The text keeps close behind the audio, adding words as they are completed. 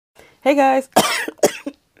Hey guys.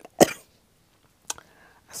 I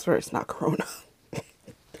swear it's not corona.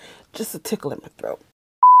 Just a tickle in my throat.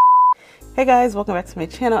 Hey guys, welcome back to my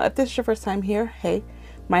channel. If this is your first time here, hey,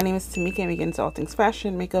 my name is Tamika and we get into all things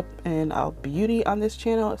fashion, makeup, and beauty on this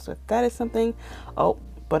channel. So if that is something,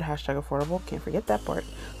 but hashtag affordable, can't forget that part.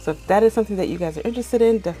 So if that is something that you guys are interested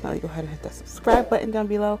in, definitely go ahead and hit that subscribe button down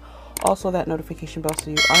below. Also that notification bell so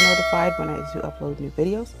you are notified when I do upload new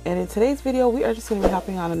videos. And in today's video, we are just going to be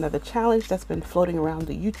hopping on another challenge that's been floating around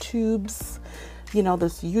the YouTubes, you know,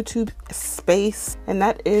 this YouTube space, and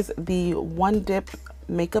that is the one dip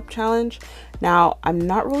makeup challenge. Now, I'm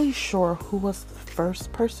not really sure who was the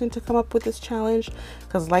first person to come up with this challenge,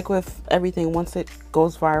 because like with everything, once it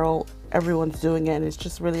goes viral, everyone's doing it, and it's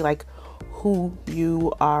just really like who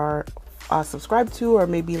you are subscribed to, or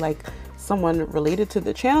maybe like someone related to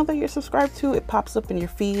the channel that you're subscribed to. It pops up in your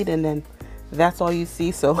feed and then that's all you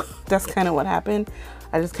see. So that's kind of what happened.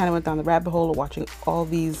 I just kind of went down the rabbit hole of watching all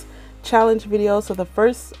these challenge videos. So the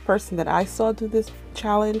first person that I saw do this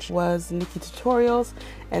challenge was Nikki Tutorials,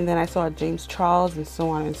 and then I saw James Charles, and so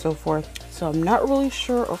on and so forth. So I'm not really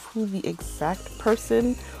sure of who the exact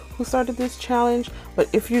person who started this challenge, but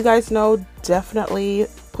if you guys know, definitely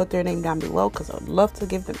put their name down below, because I would love to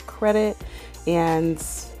give them credit. And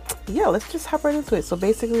yeah, let's just hop right into it. So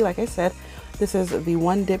basically, like I said, this is the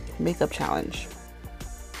one dip makeup challenge.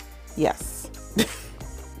 Yes.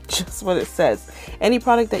 Just what it says. Any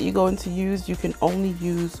product that you go in to use, you can only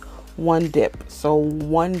use one dip. So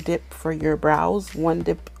one dip for your brows, one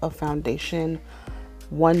dip of foundation,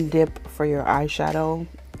 one dip for your eyeshadow.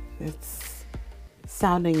 It's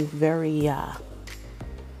sounding very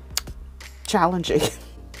challenging.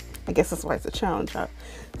 I guess that's why it's a challenge.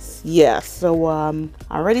 Yeah, so I'm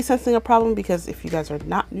already sensing a problem, because if you guys are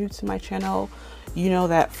not new to my channel, you know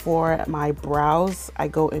that for my brows, I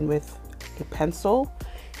go in with a pencil.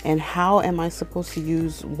 And how am I supposed to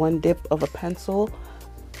use one dip of a pencil?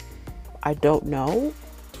 I don't know.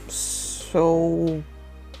 So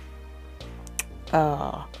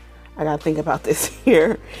I gotta think about this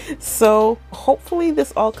here. So hopefully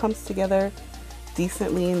this all comes together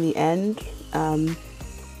decently in the end.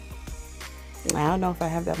 I don't know if I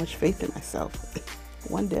have that much faith in myself.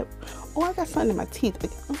 One dip. Oh, I got something in my teeth.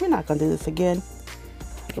 We're not gonna do this again.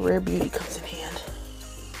 The rare beauty comes in hand.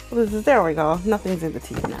 There we go. Nothing's in the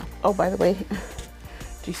teeth now. Oh, by the way, do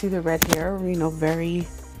you see the red hair? You know, very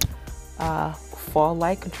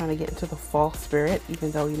fall-like. I'm trying to get into the fall spirit,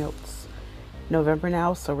 even though, you know, it's November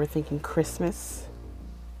now, so we're thinking Christmas.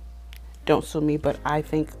 Don't sue me, but I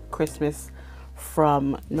think Christmas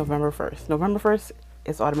from November 1st. November 1st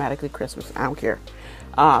is automatically Christmas. I don't care.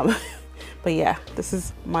 But yeah, this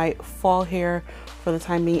is my fall hair for the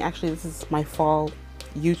time being. Actually, this is my fall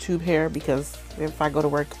YouTube hair, because if I go to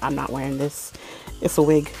work, I'm not wearing this. It's a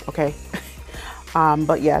wig, okay?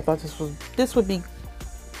 But yeah, I thought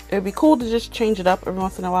it'd be cool to just change it up every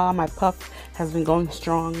once in a while. My puff has been going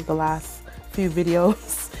strong the last few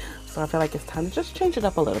videos, so I feel like it's time to just change it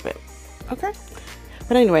up a little bit, okay?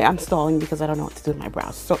 But anyway, I'm stalling because I don't know what to do with my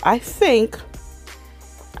brows. So I think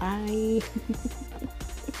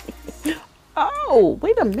oh,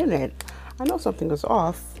 wait a minute. I know something was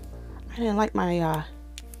off. I didn't light my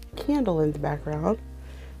candle in the background.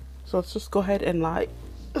 So let's just go ahead and light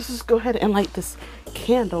this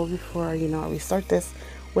candle before, you know, I restart this,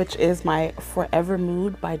 which is my Forever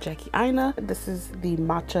Mood by Jackie Aina. This is the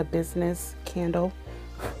Matcha Business candle.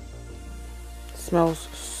 Smells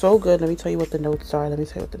so good. Let me tell you what the notes are.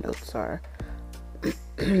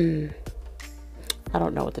 I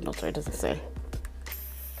don't know what the notes are. It doesn't say.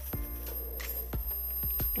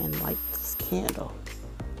 And light this candle.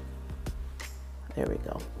 There we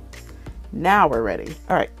go. Now we're ready.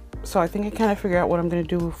 All right. So I think I kind of figured out what I'm going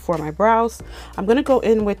to do for my brows. I'm going to go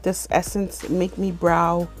in with this Essence Make Me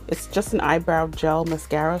Brow. It's just an eyebrow gel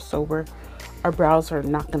mascara. So our brows are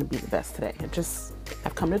not going to be the best today.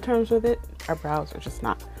 I've come to terms with it. Our brows are just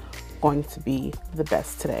not going to be the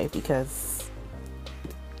best today, because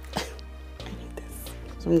I need this.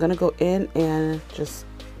 So I'm going to go in and just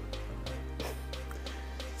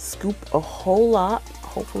scoop a whole lot.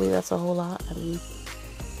 Hopefully that's a whole lot. I mean,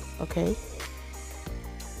 okay.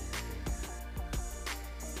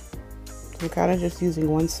 I'm kind of just using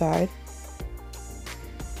one side.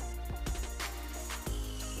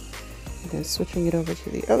 And then switching it over to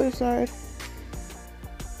the other side.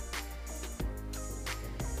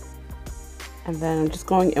 And then I'm just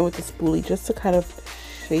going in with the spoolie just to kind of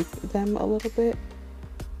shape them a little bit.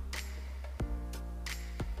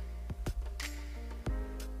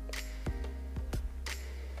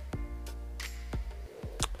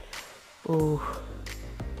 Ooh,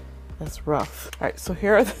 that's rough. All right, so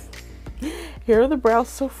here are Here are the brows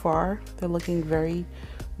so far. They're looking very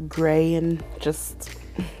gray and just,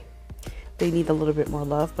 they need a little bit more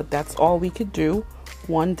love, but that's all we could do.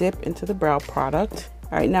 One dip into the brow product.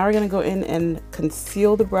 All right, now we're gonna go in and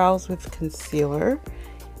conceal the brows with concealer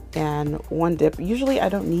and one dip. Usually I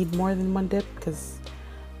don't need more than one dip because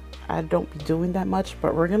I don't be doing that much,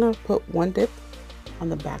 but we're gonna put one dip on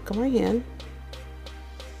the back of my hand.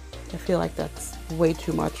 I feel like that's way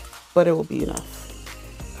too much, but it will be enough.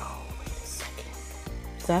 Oh, wait a second.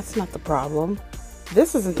 That's not the problem.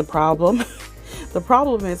 This isn't the problem. The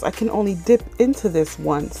problem is I can only dip into this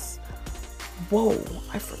once. Whoa,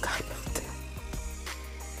 I forgot about that.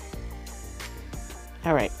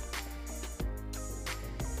 All right.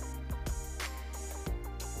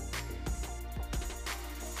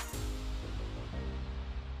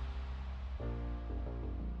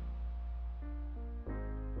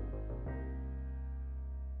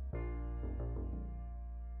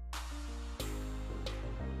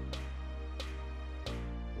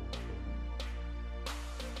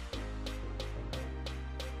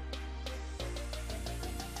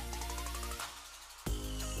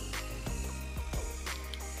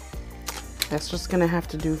 That's just gonna have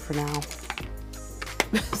to do for now.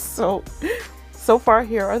 So far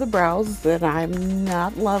here are the brows that I'm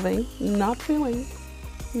not loving, not feeling,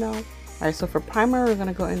 no. All right, so for primer, we're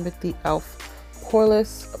gonna go in with the e.l.f.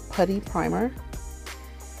 Poreless Putty Primer.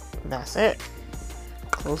 That's it.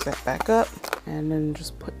 Close that back up and then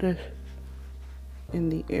just put this in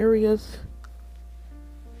the areas,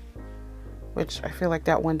 which I feel like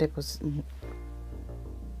that one dip was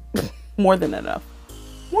more than enough.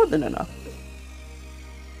 More than enough.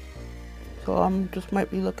 So I'm just might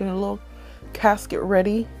be looking a little casket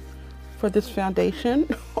ready for this foundation.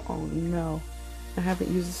 Oh no, I haven't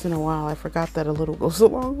used this in a while. I forgot that a little goes a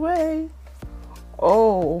long way.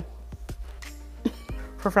 Oh.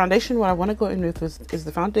 For foundation, what I want to go in with is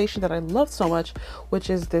the foundation that I love so much, which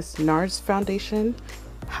is this NARS foundation.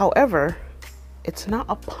 However, it's not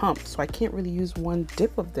a pump, so I can't really use one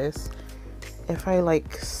dip of this. If I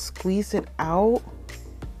like squeeze it out,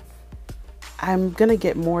 I'm gonna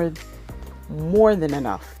get more than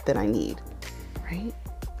enough that I need, right?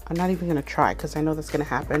 I'm not even gonna try because I know that's gonna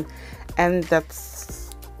happen, and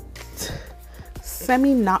that's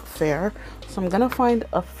semi not fair. So I'm gonna find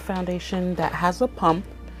a foundation that has a pump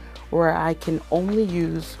where I can only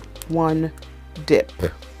use one dip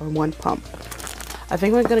or one pump. I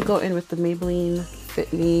think we're gonna go in with the Maybelline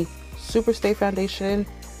Fit Me Super Stay Foundation.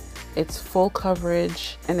 It's full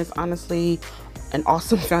coverage and it's honestly an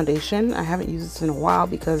awesome foundation. I haven't used this in a while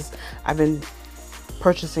because I've been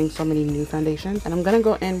purchasing so many new foundations. And I'm gonna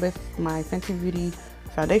go in with my Fenty Beauty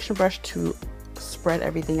foundation brush to spread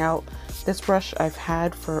everything out. This brush I've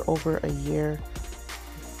had for over a year.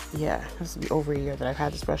 Yeah, it has to be over a year that I've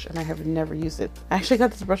had this brush and I have never used it. I actually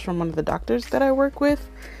got this brush from one of the doctors that I work with.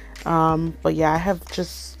 But yeah,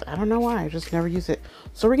 I don't know why, I just never use it.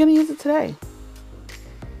 So we're gonna use it today.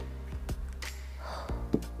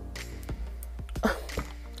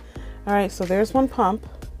 All right, so there's one pump.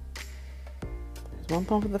 There's one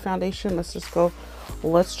pump of the foundation. Let's just go.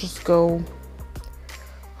 Oh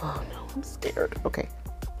no, I'm scared. Okay.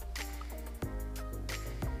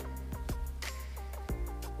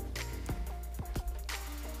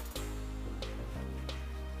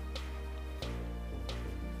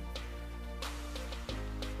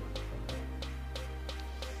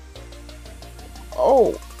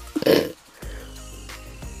 Oh.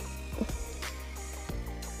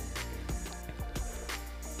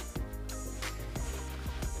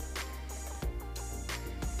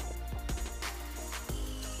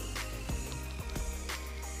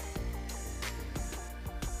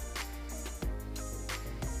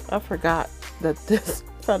 I forgot that this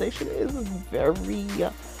foundation is very,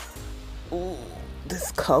 ooh,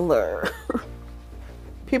 this color.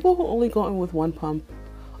 People who only go in with one pump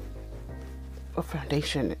of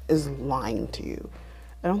foundation is lying to you.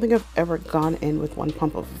 I don't think I've ever gone in with one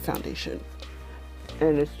pump of a foundation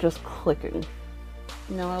and it's just clicking.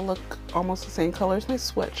 Now I look almost the same color as my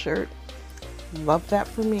sweatshirt. Love that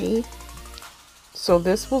for me. So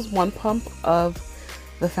this was one pump of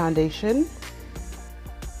the foundation.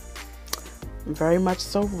 Very much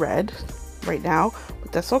so red right now,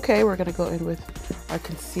 but that's okay. We're gonna go in with our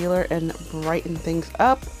concealer and brighten things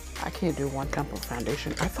up. I can't do one pump of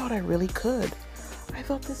foundation. I thought I really could. I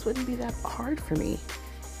thought this wouldn't be that hard for me.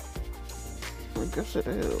 I guess it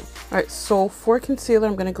is. All right, so for concealer,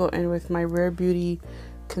 I'm gonna go in with my Rare Beauty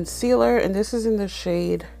concealer, and this is in the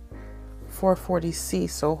shade 440C.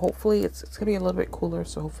 So hopefully it's gonna be a little bit cooler.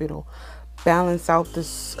 So hopefully it'll balance out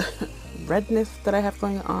this redness that I have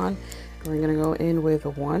going on. We're gonna go in with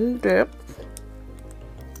one dip.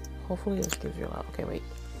 Hopefully this gives you a lot. Okay, wait.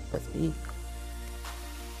 Let's be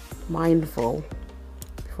mindful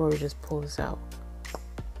before we just pull this out.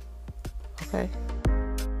 Okay.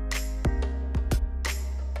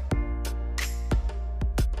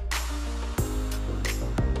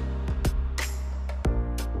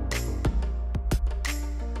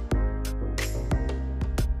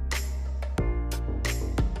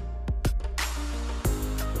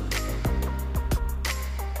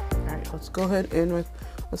 Let's go ahead in with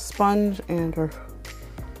a sponge and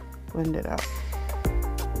blend it out.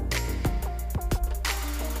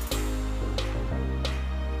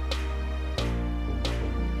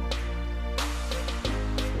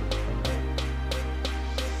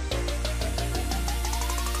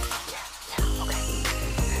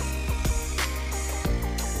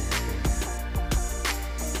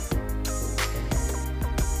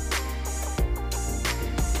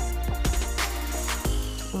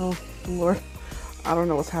 Oh Lord, I don't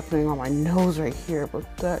know what's happening on my nose right here,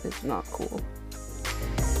 but that is not cool.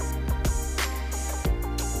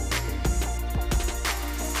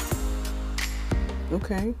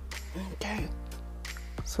 Okay.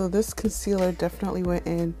 So this concealer definitely went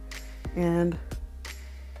in and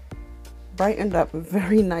brightened up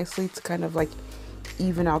very nicely to kind of like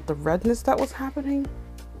even out the redness that was happening.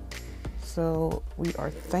 So we are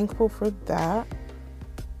thankful for that.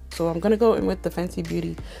 So I'm gonna go in with the Fenty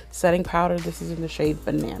Beauty setting powder. This is in the shade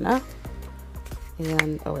Banana.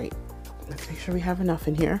 And oh wait, let's make sure we have enough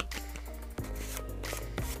in here.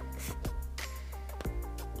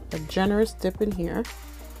 A generous dip in here.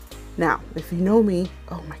 Now, if you know me,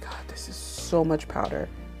 oh my God, this is so much powder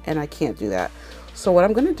and I can't do that. So what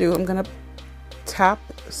I'm gonna do, I'm gonna tap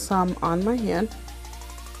some on my hand.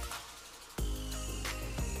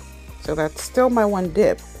 So that's still my one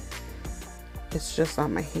dip. It's just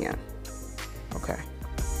on my hand. Okay.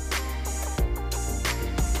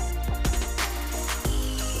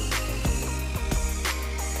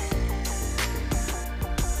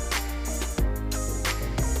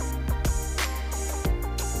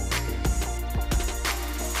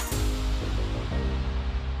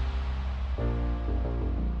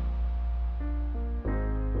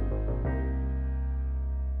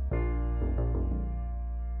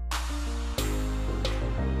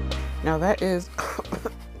 Now that is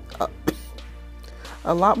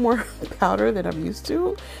a lot more powder than I'm used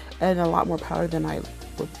to, and a lot more powder than I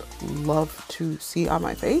would love to see on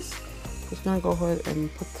my face. Just gonna go ahead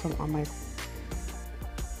and put some on my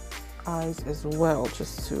eyes as well,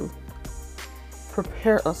 just to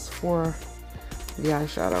prepare us for the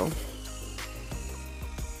eyeshadow.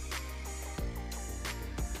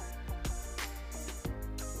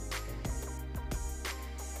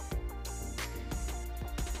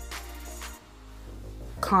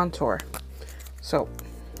 Contour. So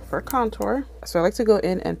for contour, so I like to go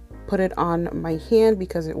in and put it on my hand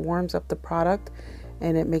because it warms up the product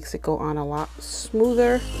and it makes it go on a lot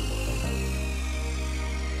smoother.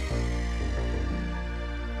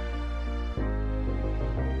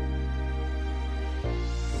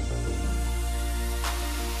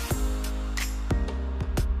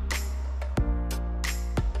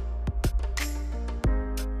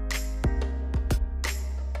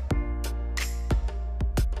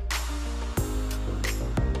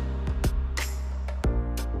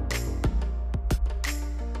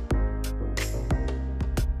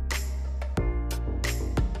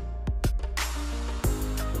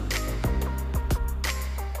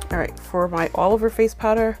 All right, for my all over face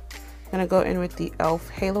powder, I'm gonna go in with the e.l.f.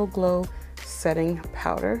 Halo Glow Setting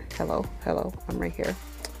Powder. Hello, I'm right here.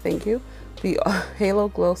 Thank you. The Halo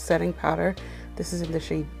Glow Setting Powder. This is in the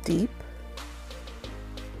shade Deep.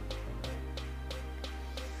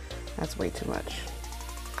 That's way too much.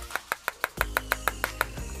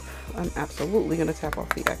 I'm absolutely gonna tap off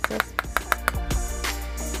the excess.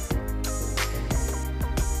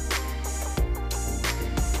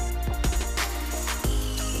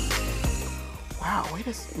 Wow, wait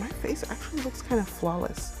a second, my face actually looks kind of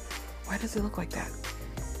flawless. Why does it look like that?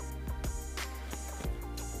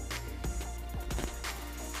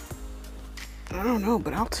 I don't know,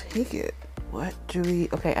 but I'll take it. What do we,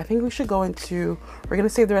 okay, I think we should go into, we're gonna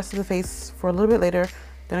save the rest of the face for a little bit later.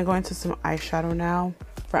 Gonna go into some eyeshadow now.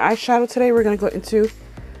 For eyeshadow today, we're gonna go into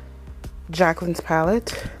Jacqueline's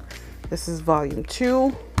palette. This is volume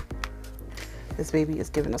 2. This baby is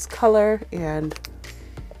giving us color and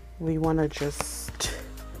we wanna just,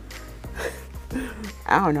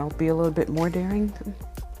 I don't know, be a little bit more daring.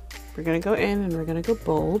 We're gonna go in and we're gonna go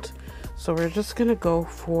bold. So we're just gonna go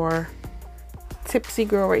for Tipsy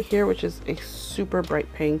Girl right here, which is a super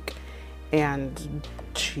bright pink, and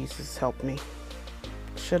Jesus, help me.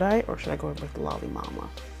 Should I, or should I go with Lolly Mama?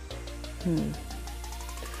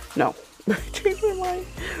 No, change my mind.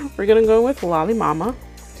 We're gonna go with Lolly Mama.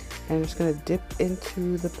 And I'm just gonna dip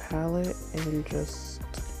into the palette and just,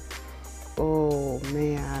 oh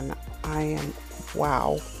man,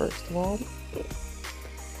 wow, first of all.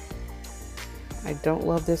 I don't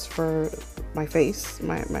love this for my face,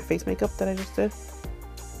 my face makeup that I just did.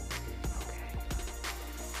 Okay.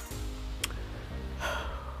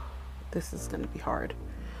 This is gonna be hard.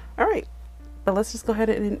 All right, but let's just go ahead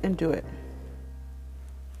and do it.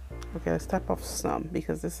 Okay, let's tap off some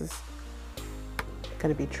because this is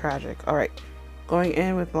gonna be tragic. All right, going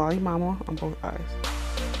in with Lolly Mama on both eyes.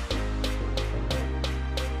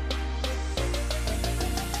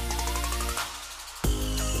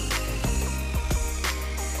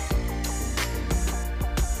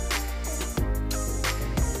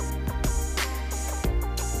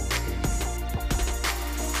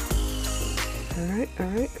 All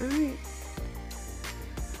right.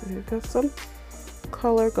 We've got some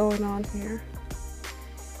color going on here.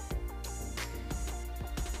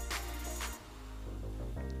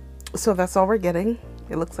 So that's all we're getting.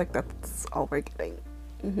 It looks like that's all we're getting.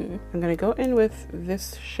 I'm gonna go in with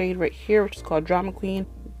this shade right here, which is called Drama Queen.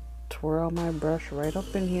 Twirl my brush right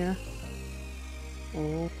up in here.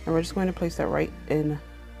 And we're just going to place that right in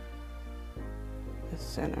the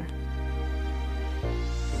center.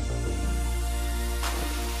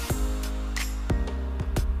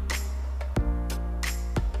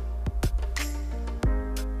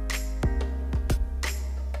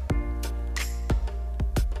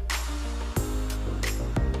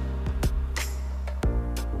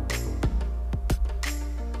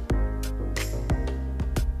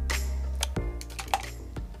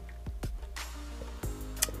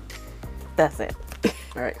 That's it.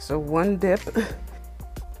 All right, so one dip.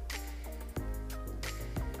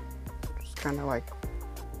 Just kind of like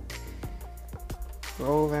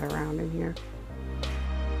roll that around in here.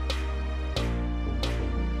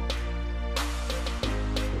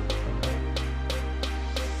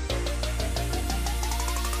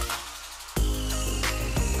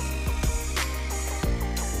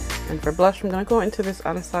 And for blush, I'm gonna go into this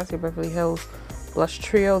Anastasia Beverly Hills blush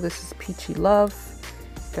trio. This is Peachy Love.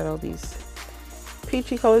 It's got all these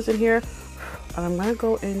peachy colors in here, and I'm gonna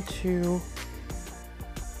go into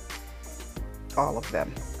all of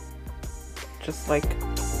them, just like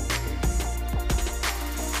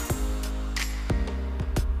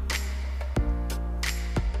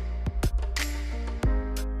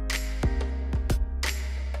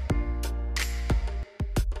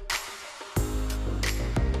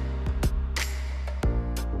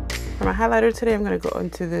for my highlighter today. I'm gonna go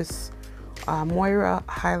into this Moira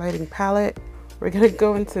highlighting palette. We're gonna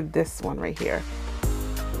go into this one right here.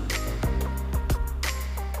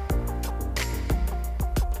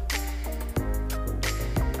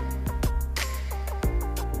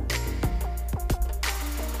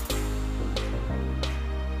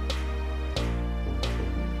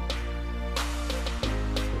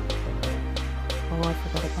 Oh, I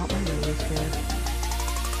forgot about my nose here.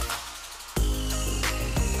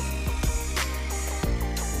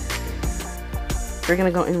 We're gonna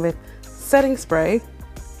go in with setting spray,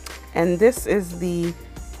 and this is the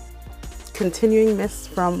continuing mist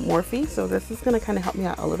from Morphe, so this is gonna kind of help me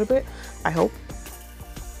out a little bit, I hope.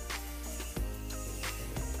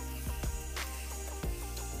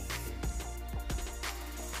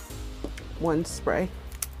 One spray.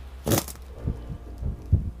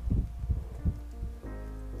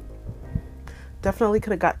 Definitely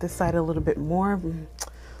could have got this side a little bit more.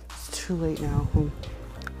 It's too late now.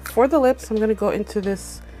 For the lips, I'm gonna go into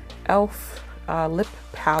this e.l.f. Lip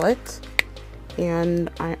palette, and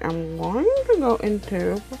I am going to go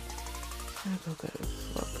into,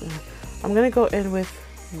 I'm gonna go in with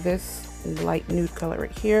this light nude color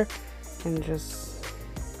right here, and just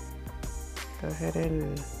go ahead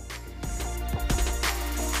and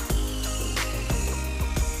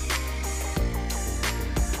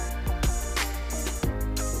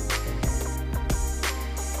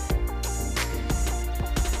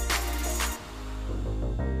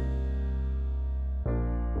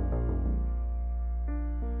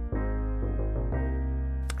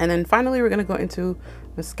then finally, we're gonna go into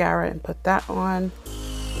mascara and put that on.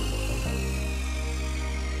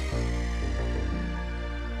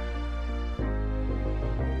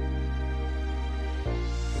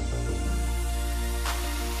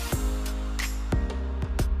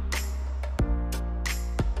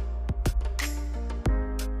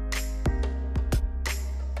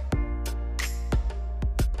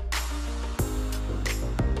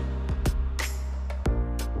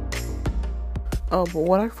 Oh, but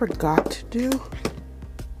what I forgot to do,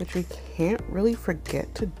 which we can't really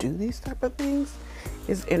forget to do these type of things,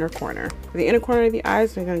 is inner corner. For the inner corner of the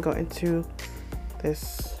eyes, we're gonna go into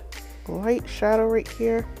this light shadow right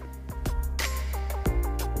here.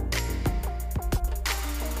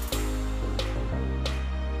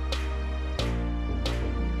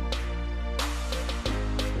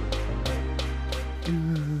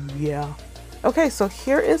 Yeah. Okay, so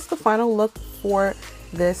here is the final look for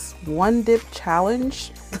this one dip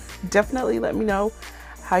challenge. Definitely let me know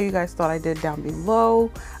how you guys thought I did down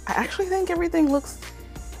below. I actually think everything looks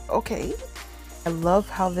okay. I love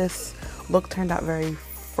how this look turned out, very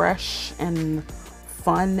fresh and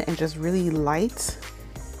fun and just really light.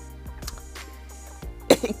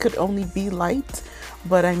 It could only be light,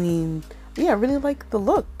 but I mean, yeah, I really like the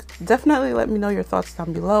look. Definitely let me know your thoughts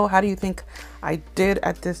down below. How do you think I did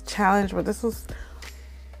at this challenge? But this was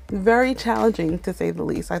very challenging, to say the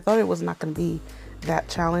least. I thought it was not going to be that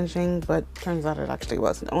challenging, but turns out it actually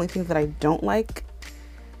was. The only thing that I don't like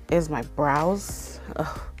is my brows.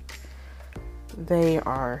 Ugh. They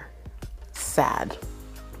are sad.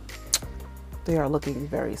 They are looking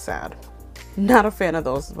very sad. Not a fan of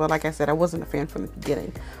those, but like I said, I wasn't a fan from the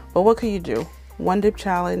beginning. But what can you do? One dip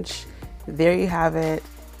challenge. There you have it.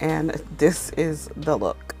 And this is the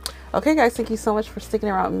look. Okay guys, thank you so much for sticking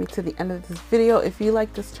around with me to the end of this video. If you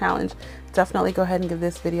like this challenge, definitely go ahead and give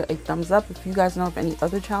this video a thumbs up. If you guys know of any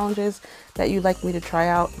other challenges that you'd like me to try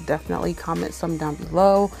out, definitely comment some down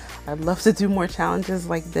below. I'd love to do more challenges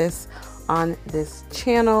like this on this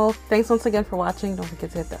channel. Thanks once again for watching. Don't forget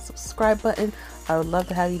to hit that subscribe button. I would love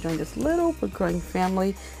to have you join this little but growing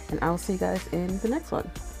family, and I will see you guys in the next one.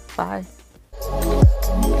 Bye.